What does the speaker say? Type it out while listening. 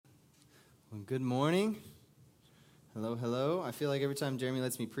Well, good morning. Hello, hello. I feel like every time Jeremy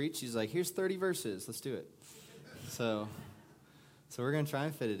lets me preach, he's like, here's 30 verses. Let's do it. So we're going to try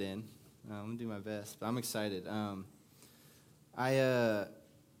and fit it in. I'm going to do my best, but I'm excited.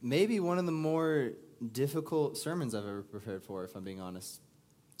 Maybe one of the more difficult sermons I've ever prepared for, if I'm being honest.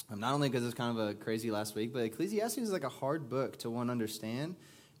 Not only because it's kind of a crazy last week, but Ecclesiastes is like a hard book to one understand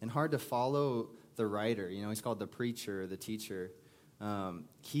and hard to follow the writer. You know, he's called the preacher, the teacher.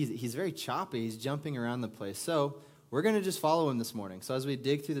 He's very choppy. He's jumping around the place. So we're going to just follow him this morning. So as we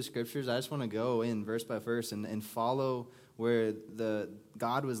dig through the scriptures, I just want to go in verse by verse and follow where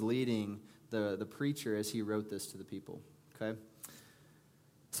God was leading the preacher as he wrote this to the people. Okay?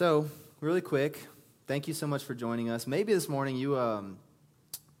 So really quick, thank you so much for joining us. Maybe this morning you,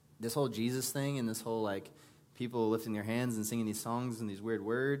 this whole Jesus thing and this whole like people lifting their hands and singing these songs and these weird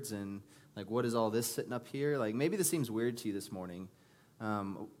words and like what is all this sitting up here? Like maybe this seems weird to you this morning.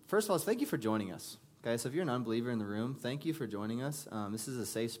 First of all, thank you for joining us. Okay, so if you're an unbeliever in the room, thank you for joining us. This is a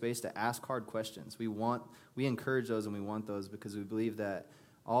safe space to ask hard questions. We encourage those and we want those because we believe that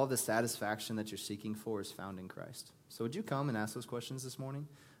all the satisfaction that you're seeking for is found in Christ. So would you come and ask those questions this morning?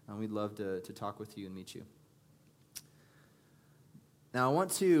 We'd love to talk with you and meet you. Now I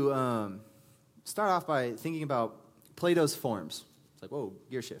want to start off by thinking about Plato's forms. It's like, whoa,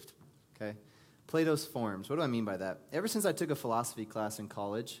 gear shift. Okay. Plato's forms. What do I mean by that? Ever since I took a philosophy class in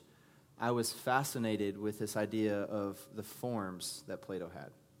college, I was fascinated with this idea of the forms that Plato had.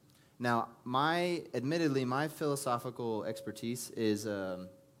 Now, admittedly, my philosophical expertise is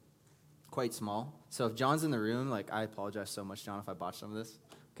quite small. So if John's in the room, like I apologize so much, John, if I botched some of this.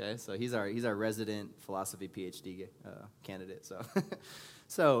 Okay, so he's our resident philosophy PhD candidate.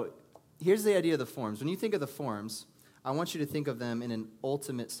 So here's the idea of the forms. When you think of the forms, I want you to think of them in an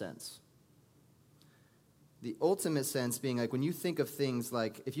ultimate sense. The ultimate sense being like when you think of things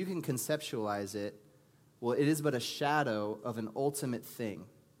like, if you can conceptualize it, well, it is but a shadow of an ultimate thing.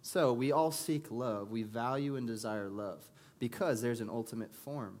 So we all seek love. We value and desire love because there's an ultimate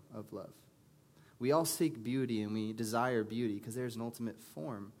form of love. We all seek beauty and we desire beauty because there's an ultimate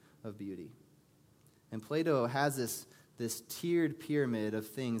form of beauty. And Plato has this tiered pyramid of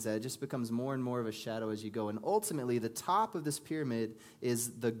things that just becomes more and more of a shadow as you go. And ultimately, the top of this pyramid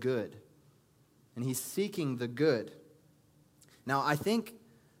is the good. And he's seeking the good. Now, I think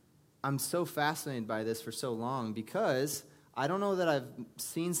I'm so fascinated by this for so long because I don't know that I've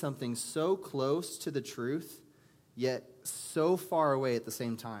seen something so close to the truth, yet so far away at the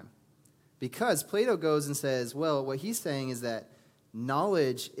same time. Because Plato goes and says, well, what he's saying is that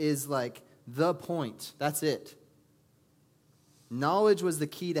knowledge is like the point. That's it. Knowledge was the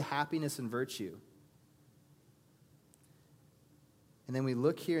key to happiness and virtue. And then we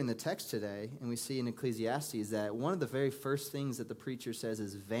look here in the text today, and we see in Ecclesiastes that one of the very first things that the preacher says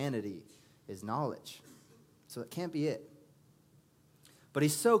is vanity is knowledge. So it can't be it. But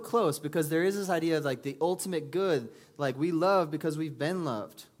he's so close because there is this idea of like the ultimate good. Like we love because we've been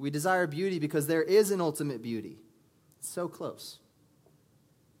loved. We desire beauty because there is an ultimate beauty. It's so close.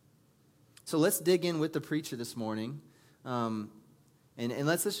 So let's dig in with the preacher this morning. And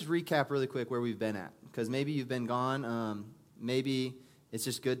let's just recap really quick where we've been at. Because maybe you've been gone. Maybe it's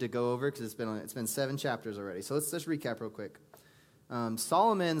just good to go over because it's been 7 chapters already. So let's just recap real quick.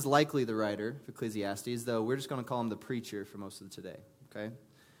 Solomon's likely the writer of Ecclesiastes, though we're just going to call him the preacher for most of today. Okay?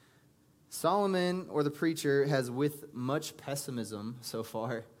 Solomon, or the preacher, has with much pessimism so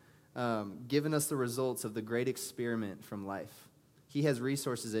far given us the results of the great experiment from life. He has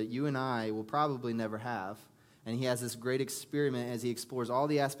resources that you and I will probably never have, and he has this great experiment as he explores all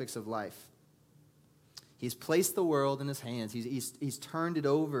the aspects of life. He's placed the world in his hands. He's turned it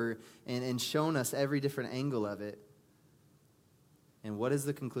over and shown us every different angle of it. And what is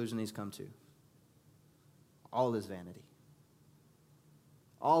the conclusion he's come to? All is vanity.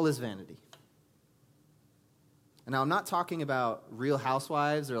 All is vanity. And now I'm not talking about Real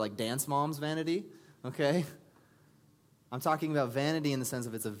Housewives or like Dance Moms vanity, okay? I'm talking about vanity in the sense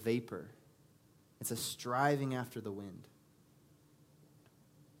of it's a vapor. It's a striving after the wind.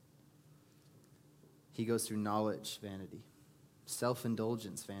 He goes through knowledge, vanity.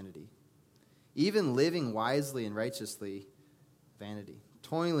 Self-indulgence, vanity. Even living wisely and righteously, vanity.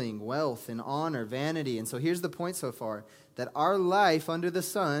 Toiling, wealth, and honor, vanity. And so here's the point so far, that our life under the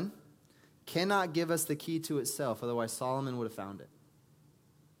sun cannot give us the key to itself, otherwise Solomon would have found it.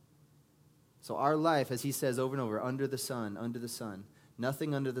 So our life, as he says over and over, under the sun,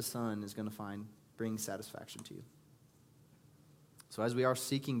 nothing under the sun is going to bring satisfaction to you. So as we are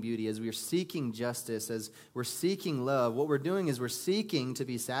seeking beauty, as we are seeking justice, as we're seeking love, what we're doing is we're seeking to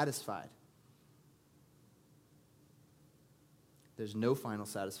be satisfied. there's no final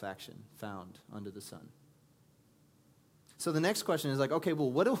satisfaction found under the sun. So the next question is like, okay, well,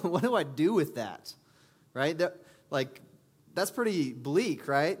 what do I do with that? Right? That's pretty bleak,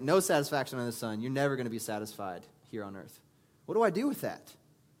 right? No satisfaction under the sun. You're never going to be satisfied here on earth. What do I do with that?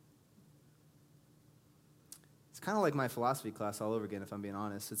 It's kind of like my philosophy class all over again, if I'm being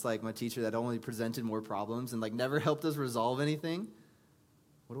honest. It's like my teacher that only presented more problems and never helped us resolve anything.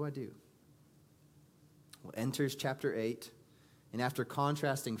 What do I do? Well, enters chapter 8, and after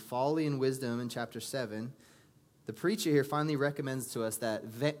contrasting folly and wisdom in chapter 7, the preacher here finally recommends to us that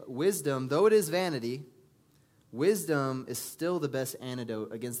wisdom, though it is vanity, wisdom is still the best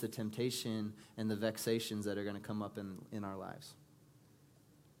antidote against the temptation and the vexations that are going to come up in our lives.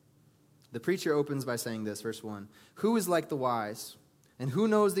 The preacher opens by saying this, verse 1, "Who is like the wise, and who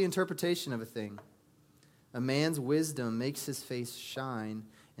knows the interpretation of a thing? A man's wisdom makes his face shine,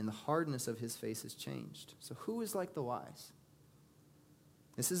 and the hardness of his face is changed." So who is like the wise?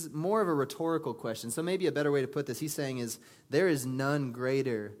 This is more of a rhetorical question. So maybe a better way to put this, he's saying is, there is none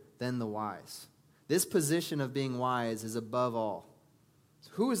greater than the wise. This position of being wise is above all.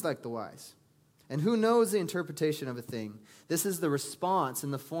 So who is like the wise? And who knows the interpretation of a thing? This is the response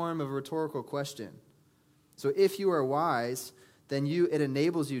in the form of a rhetorical question. So if you are wise, then it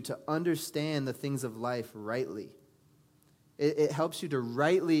enables you to understand the things of life rightly. It helps you to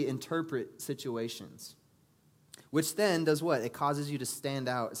rightly interpret situations. Which then does what? It causes you to stand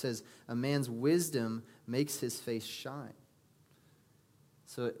out. It says, a man's wisdom makes his face shine.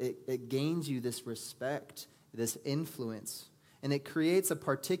 So it gains you this respect, this influence, and it creates a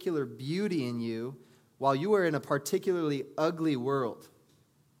particular beauty in you while you are in a particularly ugly world.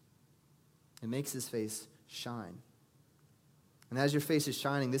 It makes his face shine. And as your face is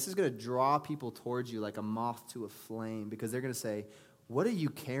shining, this is going to draw people towards you like a moth to a flame, because they're going to say, what are you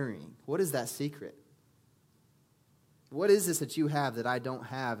carrying? What is that secret? What is this that you have that I don't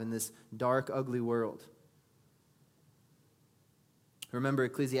have in this dark, ugly world? Remember,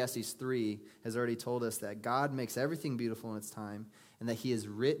 Ecclesiastes 3 has already told us that God makes everything beautiful in its time, and that he has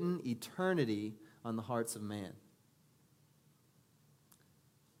written eternity on the hearts of man.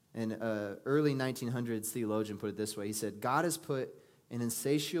 An early 1900s theologian put it this way. He said, God has put an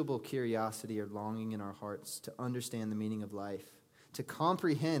insatiable curiosity or longing in our hearts to understand the meaning of life, to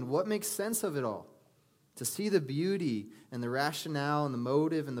comprehend what makes sense of it all, to see the beauty and the rationale and the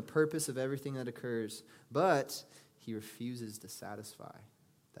motive and the purpose of everything that occurs. But he refuses to satisfy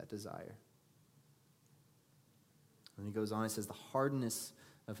that desire. And he goes on, he says, the hardness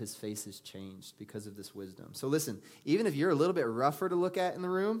of his face is changed because of this wisdom. So listen, even if you're a little bit rougher to look at in the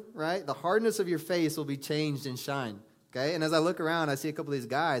room, right, the hardness of your face will be changed and shine, okay? And as I look around, I see a couple of these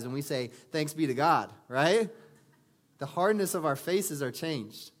guys, and we say, thanks be to God, right? The hardness of our faces are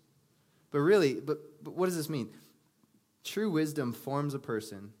changed. But really, but what does this mean? True wisdom forms a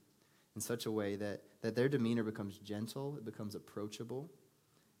person in such a way that their demeanor becomes gentle, it becomes approachable,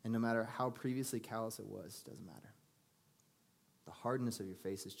 and no matter how previously callous it was, it doesn't matter. The hardness of your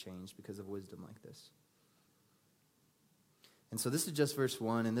face is changed because of wisdom like this. And so this is just verse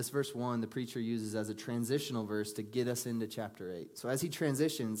 1, and this verse 1 the preacher uses as a transitional verse to get us into chapter 8. So as he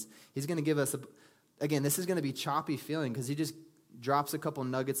transitions, he's going to give us, again, this is going to be choppy feeling because he just drops a couple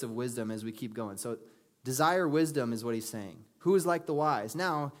nuggets of wisdom as we keep going. So desire wisdom is what he's saying. Who is like the wise?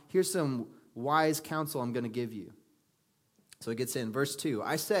 Now, here's some wise counsel I'm going to give you. So it gets in verse 2.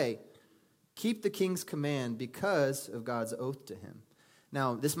 I say, keep the king's command because of God's oath to him.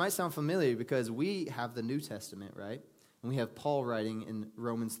 Now, this might sound familiar because we have the New Testament, right? And we have Paul writing in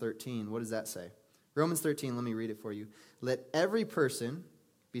Romans 13. What does that say? Romans 13, let me read it for you. Let every person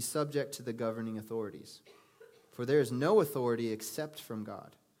be subject to the governing authorities. For there is no authority except from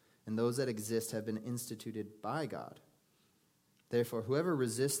God, and those that exist have been instituted by God. Therefore, whoever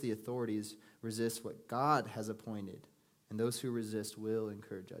resists the authorities resists what God has appointed, and those who resist will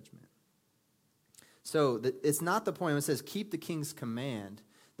incur judgment. So it's not the point when it says keep the king's command.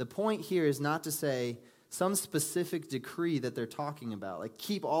 The point here is not to say some specific decree that they're talking about, like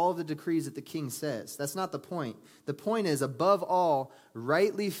keep all of the decrees that the king says. That's not the point. The point is, above all,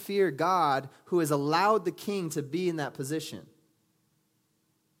 rightly fear God who has allowed the king to be in that position.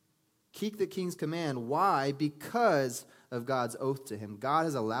 Keep the king's command. Why? Because of God's oath to him. God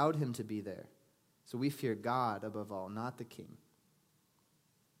has allowed him to be there. So we fear God above all, not the king.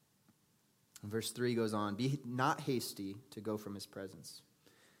 And verse 3 goes on, be not hasty to go from his presence.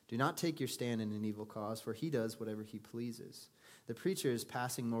 Do not take your stand in an evil cause, for he does whatever he pleases. The preacher is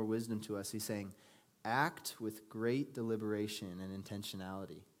passing more wisdom to us. He's saying, act with great deliberation and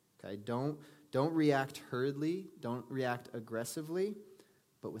intentionality. Okay? Don't react hurriedly. Don't react aggressively,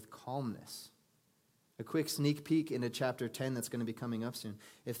 but with calmness. A quick sneak peek into chapter 10 that's going to be coming up soon.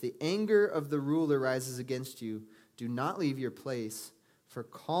 If the anger of the ruler rises against you, do not leave your place, for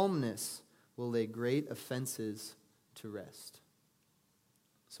calmness will lay great offenses to rest.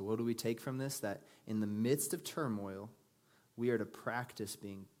 So what do we take from this? That in the midst of turmoil, we are to practice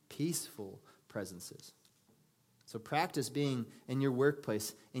being peaceful presences. So practice being in your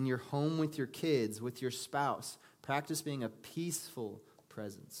workplace, in your home with your kids, with your spouse. Practice being a peaceful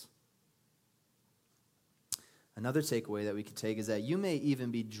presence. Another takeaway that we could take is that you may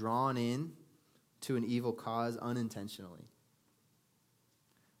even be drawn in to an evil cause unintentionally.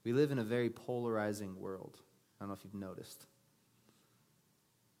 We live in a very polarizing world. I don't know if you've noticed.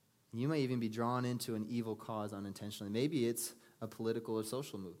 You may even be drawn into an evil cause unintentionally. Maybe it's a political or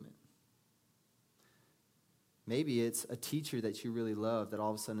social movement. Maybe it's a teacher that you really love that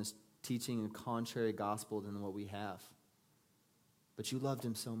all of a sudden is teaching a contrary gospel than what we have. But you loved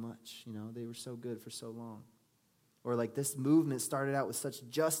him so much, they were so good for so long. Or like this movement started out with such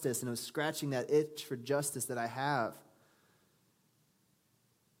justice and it was scratching that itch for justice that I have.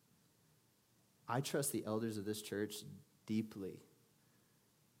 I trust the elders of this church deeply.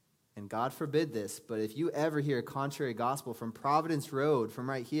 And God forbid this, but if you ever hear a contrary gospel from Providence Road, from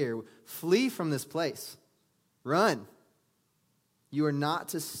right here, flee from this place. Run. You are not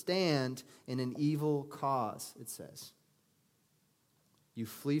to stand in an evil cause, it says. You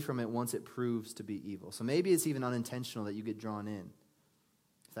flee from it once it proves to be evil. So maybe it's even unintentional that you get drawn in.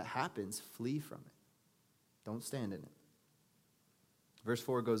 If that happens, flee from it. Don't stand in it. Verse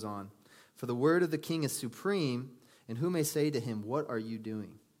 4 goes on. For the word of the king is supreme, and who may say to him, what are you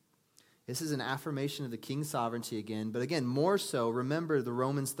doing? This is an affirmation of the king's sovereignty again. But again, more so, remember the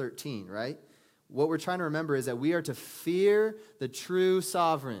Romans 13, right? What we're trying to remember is that we are to fear the true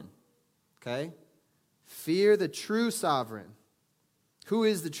sovereign. Okay? Fear the true sovereign. Who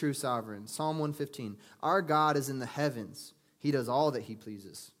is the true sovereign? Psalm 115. Our God is in the heavens. He does all that he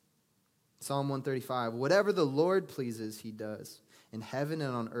pleases. Psalm 135. Whatever the Lord pleases, he does. In heaven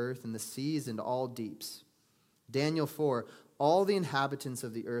and on earth, in the seas and all deeps. Daniel 4. All the inhabitants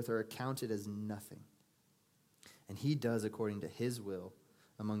of the earth are accounted as nothing. And he does according to his will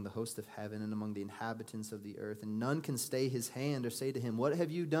among the host of heaven and among the inhabitants of the earth. And none can stay his hand or say to him, what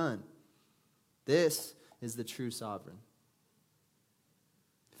have you done? This is the true sovereign.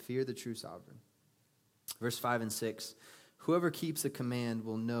 Fear the true sovereign. Verse 5 and 6. Whoever keeps a command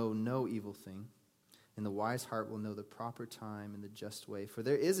will know no evil thing, and the wise heart will know the proper time and the just way. For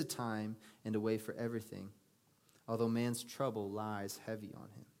there is a time and a way for everything, although man's trouble lies heavy on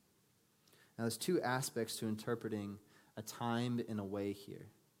him. Now there's two aspects to interpreting a time and a way here.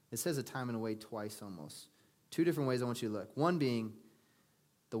 It says a time and a way twice almost. Two different ways I want you to look. One being,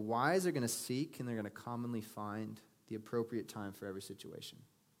 the wise are going to seek and they're going to commonly find the appropriate time for every situation.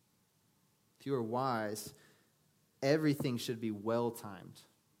 If you are wise, everything should be well-timed.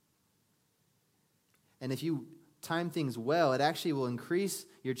 And if you time things well, it actually will increase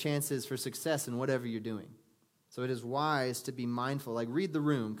your chances for success in whatever you're doing. So it is wise to be mindful, like read the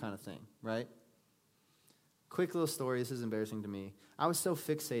room kind of thing, right? Quick little story, this is embarrassing to me. I was so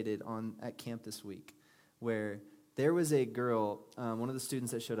fixated at camp this week where there was a girl, one of the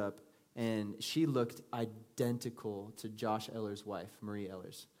students that showed up, and she looked identical to Josh Eller's wife, Marie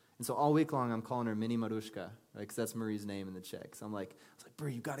Ellers. And so all week long, I'm calling her Mini Marushka, right? Because that's Marie's name in the check. So I was like, Burr,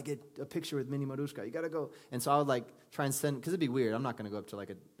 you got to get a picture with Mini Marushka. You got to go. And so I would try and send, because it'd be weird. I'm not going to go up to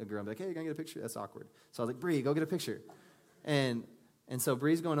a girl and be like, hey, you going to get a picture? That's awkward. So I was like, Bree, go get a picture. And so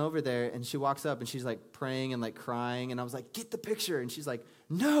Bree's going over there, and she walks up, and she's praying and crying. And I was like, get the picture. And she's like,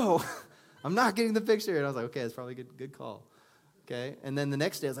 no, I'm not getting the picture. And I was like, okay, that's probably a good call. Okay, and then the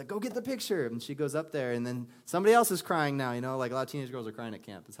next day I was like, go get the picture. And she goes up there, and then somebody else is crying now, a lot of teenage girls are crying at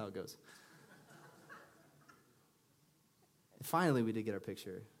camp. That's how it goes. Finally, we did get our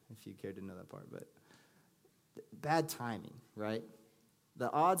picture, if you cared to know that part. But bad timing, right? The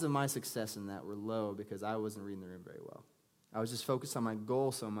odds of my success in that were low because I wasn't reading the room very well. I was just focused on my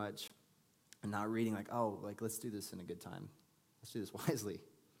goal so much and not reading let's do this in a good time. Let's do this wisely.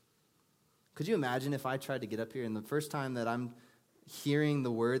 Could you imagine if I tried to get up here and the first time that I'm hearing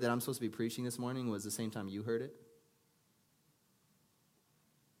the word that I'm supposed to be preaching this morning was the same time you heard it?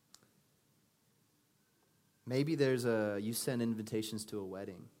 Maybe you send invitations to a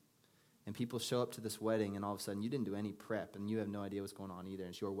wedding, and people show up to this wedding, and all of a sudden you didn't do any prep, and you have no idea what's going on either,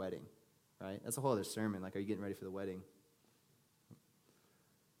 and it's your wedding, right? That's a whole other sermon. Are you getting ready for the wedding?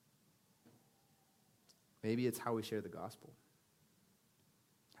 Maybe it's how we share the gospel.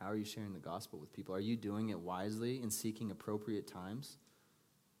 How are you sharing the gospel with people? Are you doing it wisely and seeking appropriate times?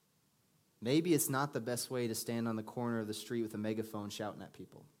 Maybe it's not the best way to stand on the corner of the street with a megaphone shouting at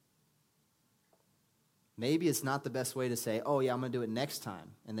people. Maybe it's not the best way to say, oh yeah, I'm going to do it next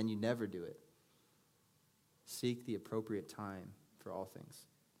time, and then you never do it. Seek the appropriate time for all things.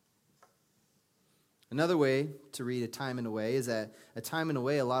 Another way to read a time and a way is that a time and a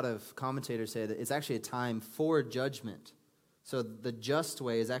way, a lot of commentators say that it's actually a time for judgment. So the just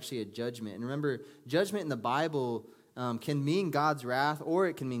way is actually a judgment. And remember, judgment in the Bible can mean God's wrath or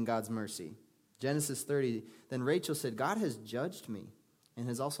it can mean God's mercy. Genesis 30, then Rachel said, God has judged me and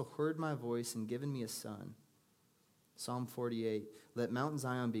has also heard my voice and given me a son. Psalm 48, let Mount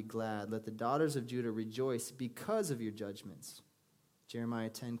Zion be glad. Let the daughters of Judah rejoice because of your judgments. Jeremiah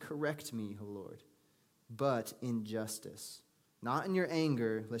 10, correct me, O Lord, but in justice, not in your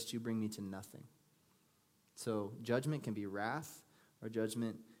anger, lest you bring me to nothing. So judgment can be wrath or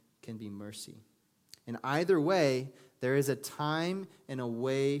judgment can be mercy. In either way, there is a time and a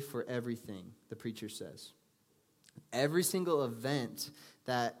way for everything, the preacher says. Every single event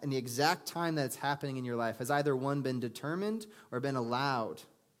that, in the exact time that it's happening in your life, has either one been determined or been allowed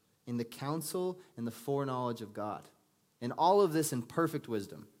in the counsel and the foreknowledge of God. And all of this in perfect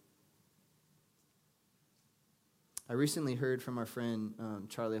wisdom. I recently heard from our friend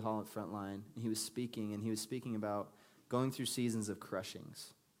Charlie Hall at Frontline. He was speaking about going through seasons of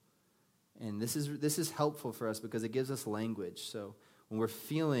crushings. And this is helpful for us because it gives us language. So when we're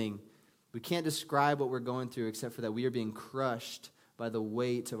feeling, we can't describe what we're going through except for that we are being crushed by the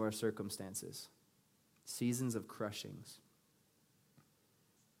weight of our circumstances. Seasons of crushings.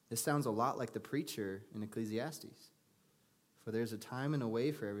 This sounds a lot like the preacher in Ecclesiastes. For there's a time and a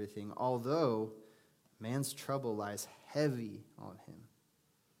way for everything, although man's trouble lies heavy on him.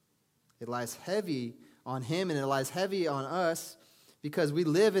 It lies heavy on him and it lies heavy on us because we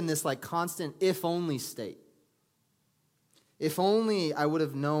live in this like constant if-only state. If only I would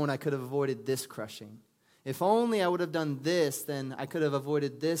have known I could have avoided this crushing. If only I would have done this, then I could have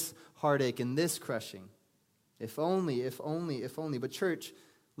avoided this heartache and this crushing. If only, if only, if only. But church,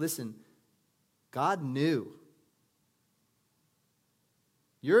 listen, God knew.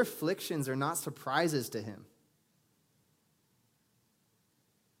 Your afflictions are not surprises to him.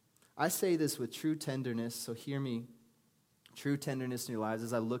 I say this with true tenderness, so hear me. True tenderness in your lives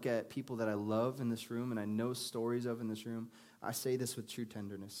as I look at people that I love in this room and I know stories of in this room. I say this with true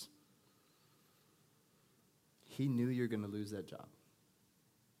tenderness. He knew you were going to lose that job.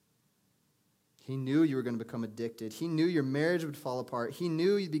 He knew you were going to become addicted. He knew your marriage would fall apart. He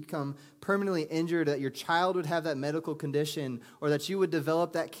knew you'd become permanently injured, that your child would have that medical condition, or that you would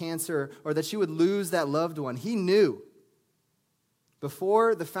develop that cancer, or that you would lose that loved one. He knew.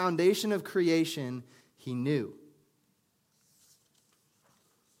 Before the foundation of creation, he knew.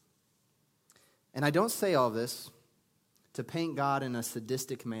 And I don't say all this to paint God in a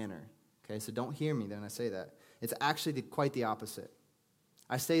sadistic manner. Okay, so don't hear me when I say that. It's actually quite the opposite.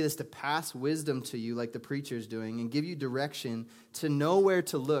 I say this to pass wisdom to you like the preacher's doing and give you direction to know where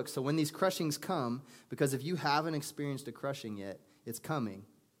to look. So when these crushings come, because if you haven't experienced a crushing yet, it's coming.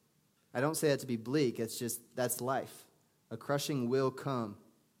 I don't say that to be bleak. It's just, that's life. A crushing will come.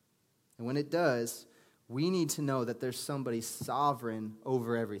 And when it does, we need to know that there's somebody sovereign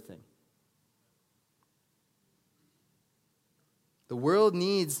over everything. The world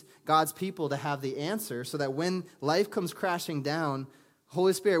needs God's people to have the answer so that when life comes crashing down,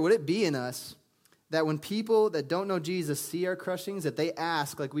 Holy Spirit, would it be in us that when people that don't know Jesus see our crushings, that they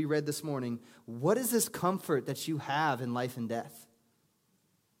ask, like we read this morning, what is this comfort that you have in life and death?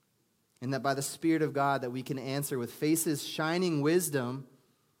 And that by the Spirit of God that we can answer with faces shining wisdom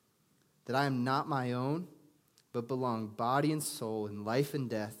that I am not my own, but belong body and soul in life and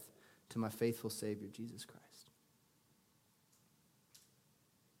death to my faithful Savior, Jesus Christ.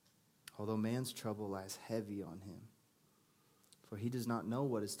 Although man's trouble lies heavy on him, for he does not know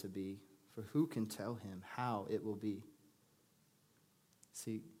what is to be, for who can tell him how it will be?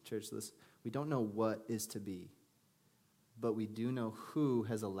 See, church, listen, we don't know what is to be, but we do know who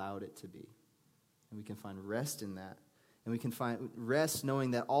has allowed it to be. And we can find rest in that. And we can find rest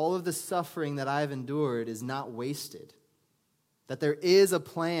knowing that all of the suffering that I've endured is not wasted. That there is a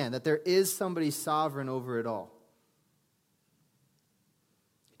plan, that there is somebody sovereign over it all.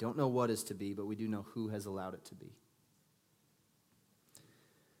 We don't know what is to be, but we do know who has allowed it to be.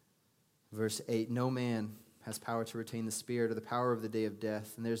 Verse 8, no man has power to retain the spirit or the power of the day of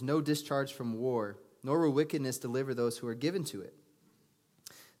death, and there's no discharge from war, nor will wickedness deliver those who are given to it.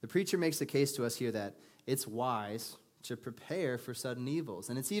 The preacher makes the case to us here that it's wise to prepare for sudden evils,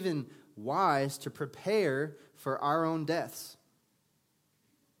 and it's even wise to prepare for our own deaths.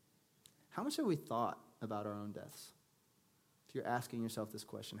 How much have we thought about our own deaths? If you're asking yourself this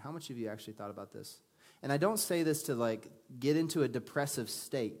question, how much have you actually thought about this? And I don't say this to get into a depressive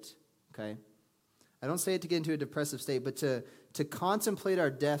state. Okay? I don't say it to get into a depressive state, but to contemplate our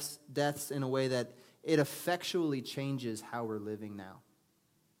deaths in a way that it effectually changes how we're living now.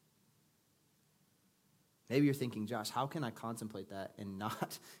 Maybe you're thinking, Josh, how can I contemplate that and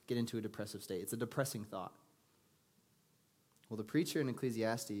not get into a depressive state? It's a depressing thought. Well, the preacher in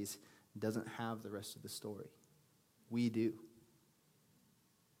Ecclesiastes doesn't have the rest of the story. We do.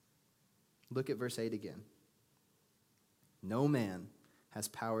 Look at verse 8 again. No man has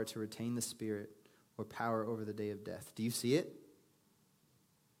power to retain the spirit or power over the day of death. Do you see it?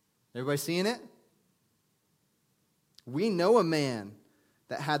 Everybody seeing it? We know a man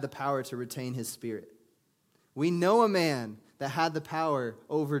that had the power to retain his spirit. We know a man that had the power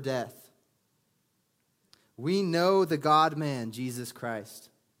over death. We know the God-man, Jesus Christ.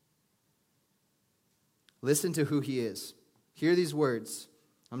 Listen to who he is. Hear these words.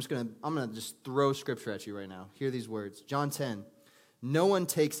 I'm going to just throw scripture at you right now. Hear these words. John 10. No one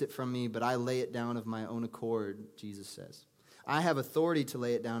takes it from me, but I lay it down of my own accord, Jesus says. I have authority to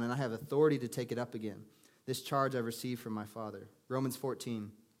lay it down, and I have authority to take it up again. This charge I've received from my Father. Romans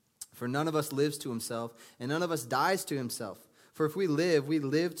 14. For none of us lives to himself, and none of us dies to himself. For if we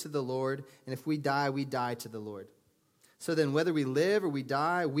live to the Lord, and if we die to the Lord. So then whether we live or we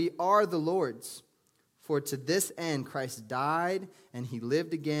die, we are the Lord's. For to this end Christ died, and he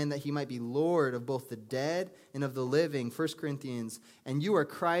lived again, that he might be Lord of both the dead and of the living. 1 Corinthians, and you are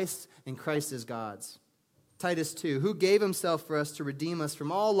Christ, and Christ is God's. Titus 2, who gave himself for us to redeem us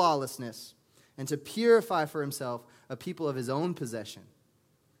from all lawlessness, and to purify for himself a people of his own possession.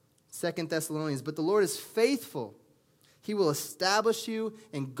 2 Thessalonians, but the Lord is faithful. He will establish you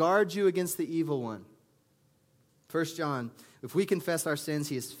and guard you against the evil one. 1 John, if we confess our sins,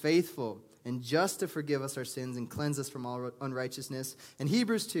 he is faithful and just to forgive us our sins and cleanse us from all unrighteousness. And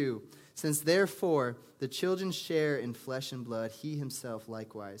Hebrews 2, since therefore the children share in flesh and blood, he himself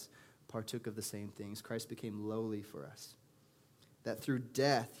likewise partook of the same things. Christ became lowly for us, that through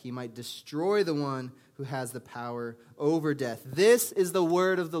death he might destroy the one who has the power over death. This is the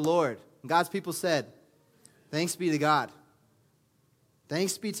word of the Lord. And God's people said, thanks be to God.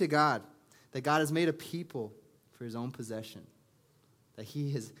 Thanks be to God that God has made a people for his own possession, that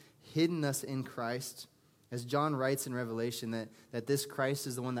he has hidden us in Christ. As John writes in Revelation, that this Christ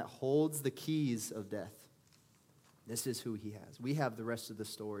is the one that holds the keys of death. This is who he has. We have the rest of the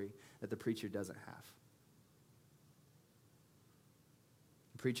story that the preacher doesn't have.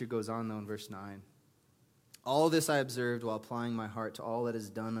 The preacher goes on, though, in verse 9. All this I observed while applying my heart to all that is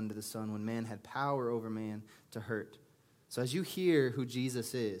done under the sun, when man had power over man to hurt. So as you hear who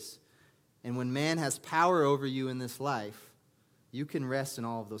Jesus is, and when man has power over you in this life, you can rest in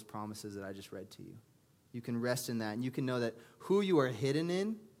all of those promises that I just read to you. You can rest in that, and you can know that who you are hidden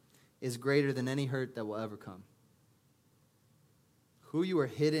in is greater than any hurt that will ever come. Who you are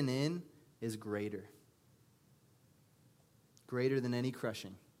hidden in is greater. Greater than any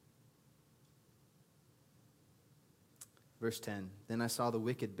crushing. Verse 10, then I saw the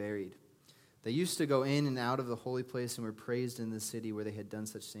wicked buried. They used to go in and out of the holy place and were praised in the city where they had done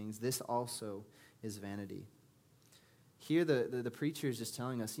such things. This also is vanity. Here the preacher is just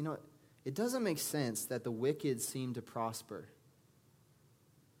telling us, it doesn't make sense that the wicked seem to prosper.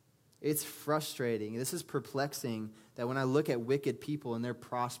 It's frustrating. This is perplexing that when I look at wicked people and they're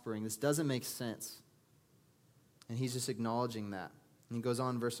prospering, this doesn't make sense. And he's just acknowledging that. And he goes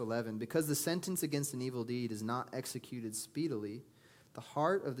on, verse 11, because the sentence against an evil deed is not executed speedily, the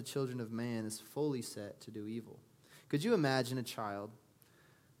heart of the children of man is fully set to do evil. Could you imagine a child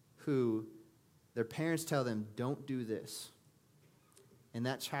who their parents tell them, don't do this, and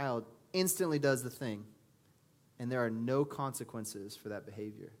that child instantly does the thing, and there are no consequences for that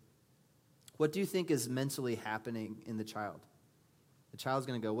behavior? What do you think is mentally happening in the child? The child's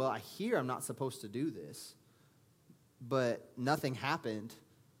going to go, well, I hear I'm not supposed to do this, but nothing happened,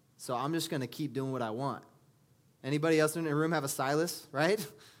 so I'm just going to keep doing what I want. Anybody else in the room have a Silas, right?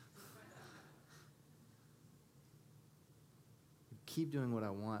 Keep doing what I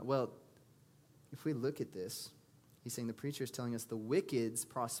want. Well, if we look at this, he's saying the preacher is telling us the wicked's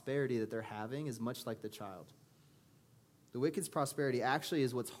prosperity that they're having is much like the child. The wicked's prosperity actually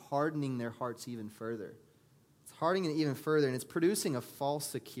is what's hardening their hearts even further. It's hardening it even further, and it's producing a false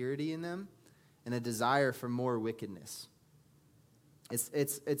security in them and a desire for more wickedness.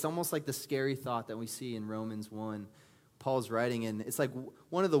 It's almost like the scary thought that we see in Romans 1. Paul's writing, and it's like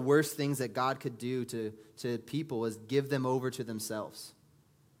one of the worst things that God could do to people is give them over to themselves.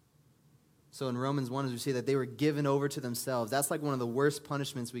 So in Romans 1, as we see that they were given over to themselves, that's like one of the worst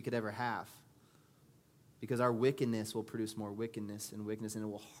punishments we could ever have. Because our wickedness will produce more wickedness, and it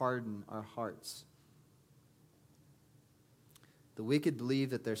will harden our hearts. The wicked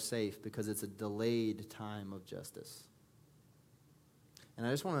believe that they're safe because it's a delayed time of justice. And I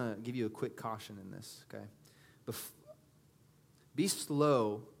just want to give you a quick caution in this, okay? Be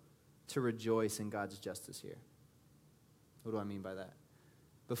slow to rejoice in God's justice here. What do I mean by that?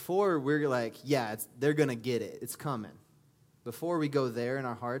 Before we're like, yeah, they're going to get it. It's coming. Before we go there in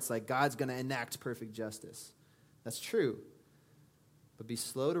our hearts, like God's going to enact perfect justice. That's true. But be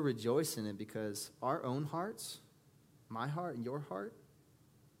slow to rejoice in it because our own hearts, my heart and your heart,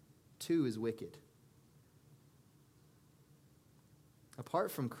 too is wicked. Apart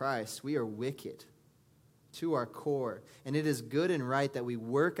from Christ, we are wicked to our core. And it is good and right that we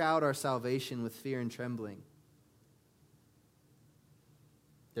work out our salvation with fear and trembling.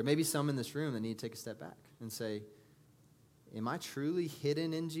 There may be some in this room that need to take a step back and say, am I truly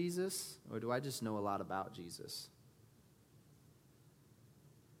hidden in Jesus, or do I just know a lot about Jesus?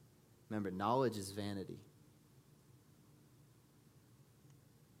 Remember, knowledge is vanity.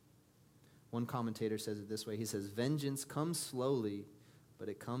 One commentator says it this way. He says, vengeance comes slowly, but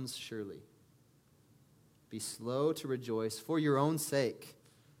it comes surely. Be slow to rejoice for your own sake,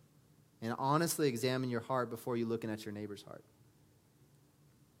 and honestly examine your heart before you looking at your neighbor's heart.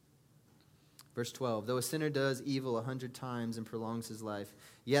 Verse 12, though a sinner does evil 100 times and prolongs his life,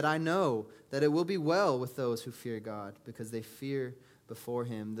 yet I know that it will be well with those who fear God, because they fear before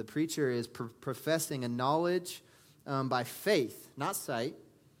him. The preacher is professing a knowledge by faith, not sight.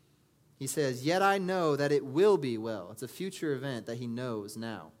 He says, yet I know that it will be well. It's a future event that he knows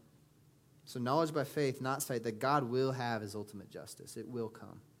now. So knowledge by faith, not sight, that God will have his ultimate justice. It will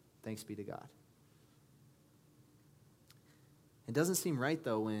come. Thanks be to God. It doesn't seem right,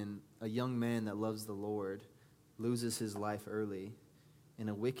 though, when a young man that loves the Lord loses his life early and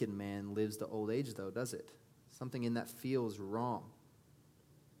a wicked man lives to old age, though, does it? Something in that feels wrong.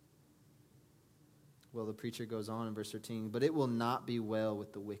 Well, the preacher goes on in verse 13, but it will not be well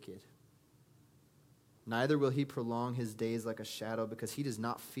with the wicked. Neither will he prolong his days like a shadow, because he does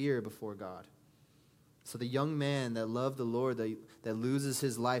not fear before God. So the young man that loved the Lord, that loses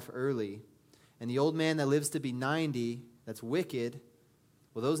his life early, and the old man that lives to be 90, that's wicked,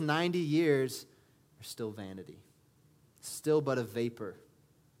 well, those 90 years are still vanity, still but a vapor.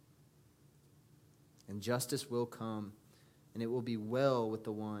 And justice will come, and it will be well with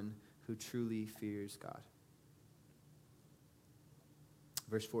the one who truly fears God.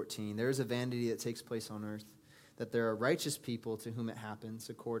 Verse 14, there is a vanity that takes place on earth, that there are righteous people to whom it happens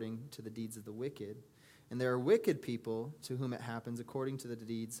according to the deeds of the wicked, and there are wicked people to whom it happens according to the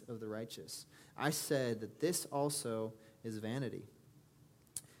deeds of the righteous. I said that this also is vanity.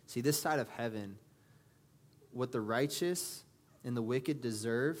 See, this side of heaven, what the righteous and the wicked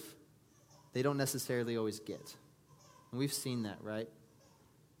deserve, they don't necessarily always get. And we've seen that, right?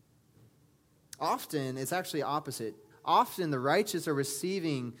 Often, it's actually opposite. Often the righteous are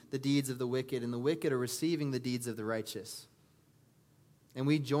receiving the deeds of the wicked, and the wicked are receiving the deeds of the righteous. And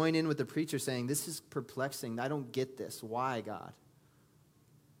we join in with the preacher saying, this is perplexing. I don't get this. Why, God?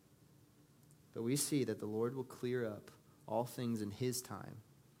 But we see that the Lord will clear up all things in his time.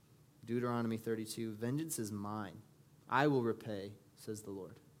 Deuteronomy 32, vengeance is mine. I will repay, says the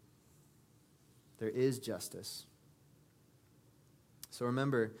Lord. There is justice. So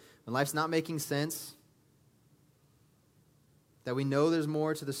remember, when life's not making sense, that we know there's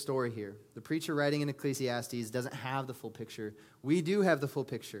more to the story here. The preacher writing in Ecclesiastes doesn't have the full picture. We do have the full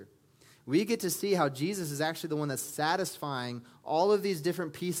picture. We get to see how Jesus is actually the one that's satisfying all of these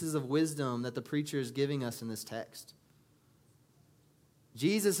different pieces of wisdom that the preacher is giving us in this text.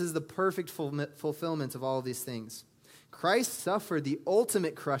 Jesus is the perfect fulfillment of all of these things. Christ suffered the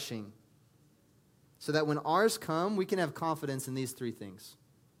ultimate crushing so that when ours come, we can have confidence in these three things.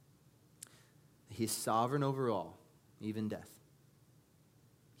 He's sovereign over all, even death.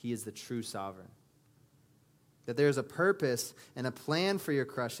 He is the true sovereign. That there is a purpose and a plan for your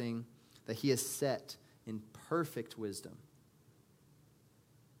crushing that he has set in perfect wisdom.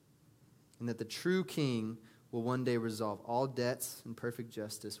 And that the true king will one day resolve all debts and perfect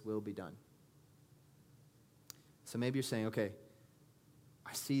justice will be done. So maybe you're saying, okay,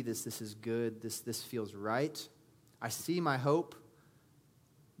 I see this. This is good. This feels right. I see my hope.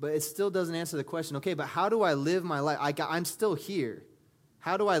 But it still doesn't answer the question, okay, but how do I live my life? I'm still here.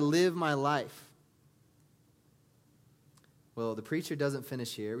 How do I live my life? Well, the preacher doesn't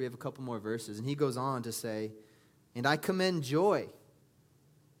finish here. We have a couple more verses. And he goes on to say, and I commend joy.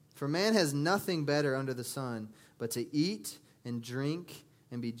 For man has nothing better under the sun but to eat and drink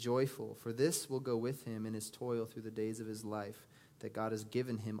and be joyful. For this will go with him in his toil through the days of his life that God has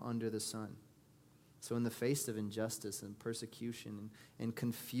given him under the sun. So in the face of injustice and persecution and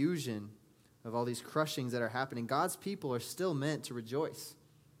confusion, of all these crushings that are happening, God's people are still meant to rejoice.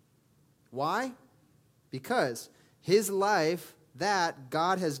 Why? Because his life that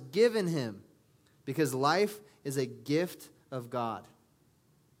God has given him, because life is a gift of God.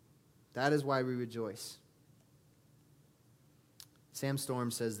 That is why we rejoice. Sam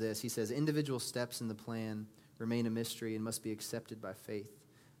Storm says this. He says, individual steps in the plan remain a mystery and must be accepted by faith.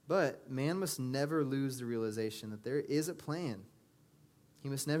 But man must never lose the realization that there is a plan. He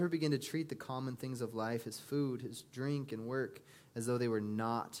must never begin to treat the common things of life, his food, his drink, and work, as though they were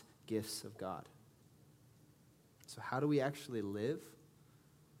not gifts of God. So how do we actually live?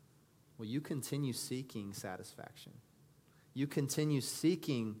 Well, you continue seeking satisfaction. You continue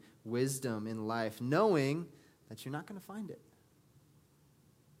seeking wisdom in life, knowing that you're not going to find it.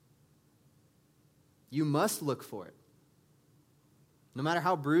 You must look for it. No matter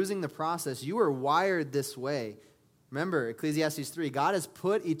how bruising the process, you are wired this way. Remember, Ecclesiastes 3, God has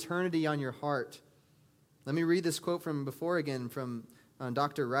put eternity on your heart. Let me read this quote from before again from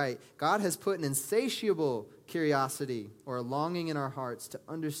Dr. Wright. God has put an insatiable curiosity or a longing in our hearts to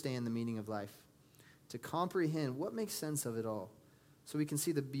understand the meaning of life, to comprehend what makes sense of it all, so we can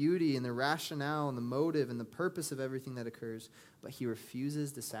see the beauty and the rationale and the motive and the purpose of everything that occurs, but he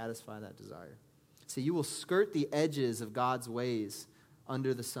refuses to satisfy that desire. See, you will skirt the edges of God's ways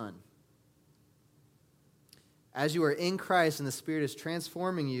under the sun. As you are in Christ and the Spirit is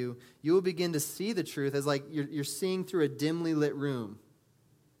transforming you, you will begin to see the truth as like you're seeing through a dimly lit room.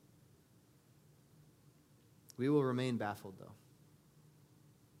 We will remain baffled, though.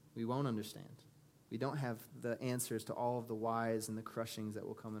 We won't understand. We don't have the answers to all of the whys and the crushings that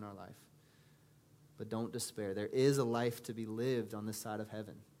will come in our life. But don't despair. There is a life to be lived on this side of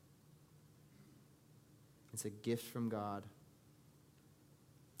heaven. It's a gift from God.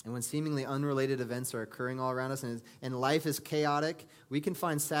 And when seemingly unrelated events are occurring all around us and life is chaotic, we can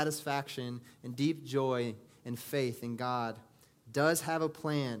find satisfaction and deep joy and faith in God does have a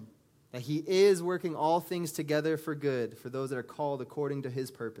plan, that he is working all things together for good for those that are called according to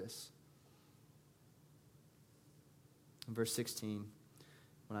his purpose. In verse 16,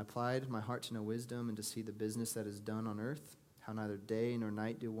 when I applied my heart to know wisdom and to see the business that is done on earth, how neither day nor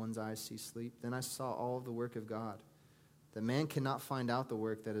night do one's eyes see sleep, then I saw all of the work of God, that man cannot find out the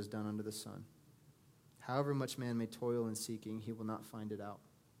work that is done under the sun. However much man may toil in seeking, he will not find it out.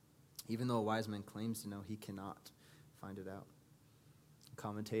 Even though a wise man claims to know, he cannot find it out. A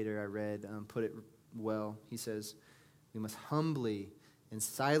commentator I read put it well. He says, we must humbly and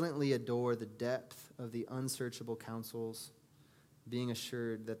silently adore the depth of the unsearchable counsels, being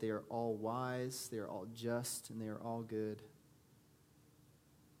assured that they are all wise, they are all just, and they are all good.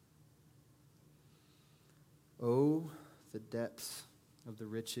 Oh, the depths of the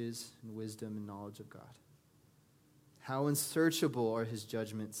riches and wisdom and knowledge of God. How unsearchable are his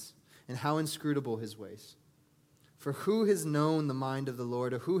judgments, and how inscrutable his ways. For who has known the mind of the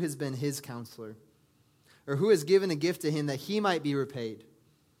Lord, or who has been his counselor, or who has given a gift to him that he might be repaid?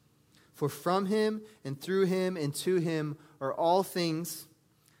 For from him and through him and to him are all things,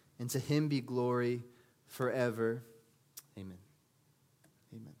 and to him be glory forever. Amen.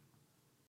 Amen.